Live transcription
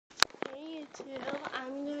2,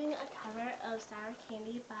 I'm doing a cover of Sour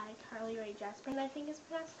Candy by Carly Rae Jepsen, I think it's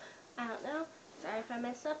pronounced. I don't know. Sorry if I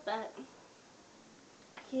messed up, but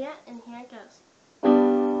yeah, and here it goes.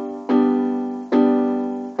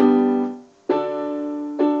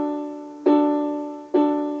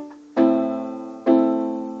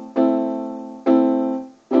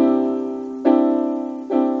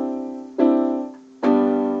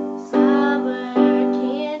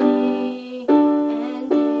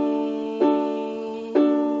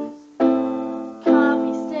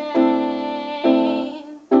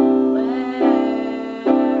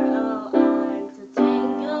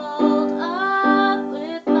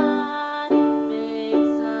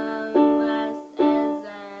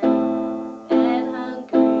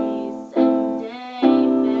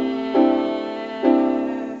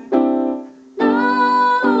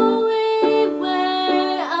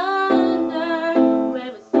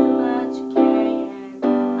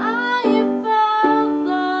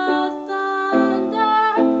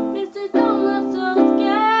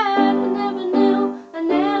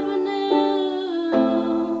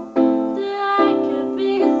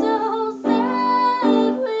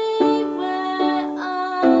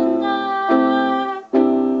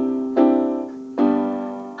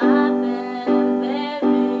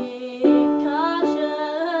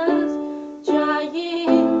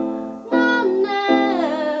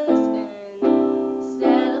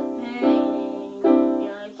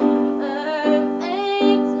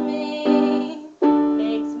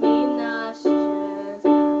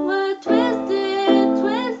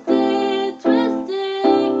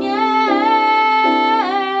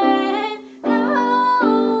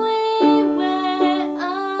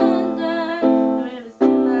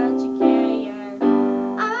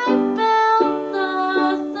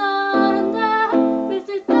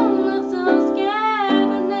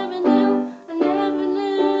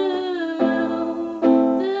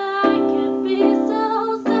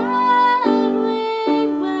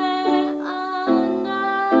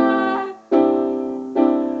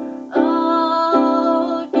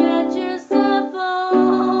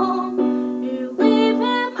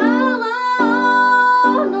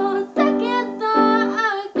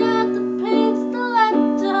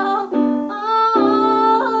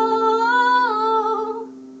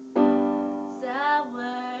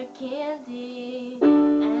 Candy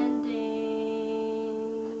endings,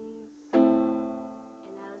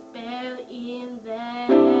 and I was barely in there.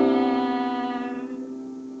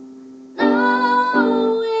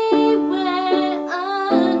 No, we went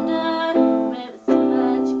under, where was too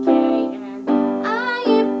much carry, and I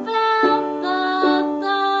felt the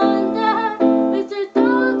thunder. Mr.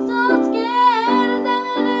 Dog so scared, I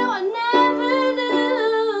never knew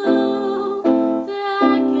that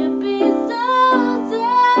I could be so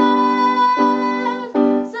sad,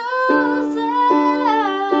 so sad,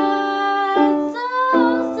 so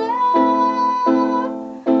sad,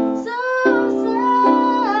 so sad,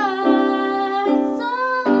 so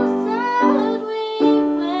sad we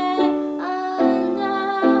went under.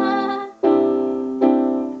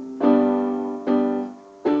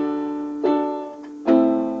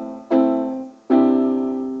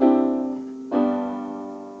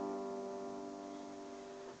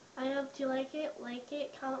 I hope you like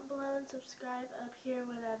it, comment below, and subscribe up here,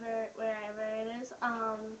 wherever it is,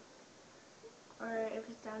 or if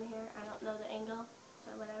it's down here, I don't know the angle,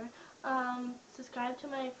 so whatever. Subscribe to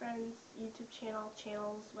my friend's YouTube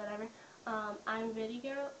channels, whatever. I'm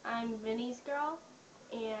Vinny's Girl,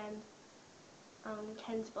 and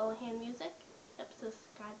Ken's Bowlhand Music. Yep,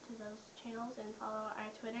 subscribe to those channels and follow our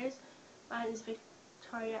Twitters. Mine is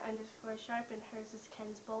Victoria_Sharp and hers is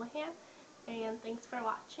Ken's Bowlhand. And thanks for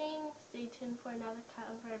watching. Stay tuned for another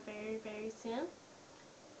cover very, very soon.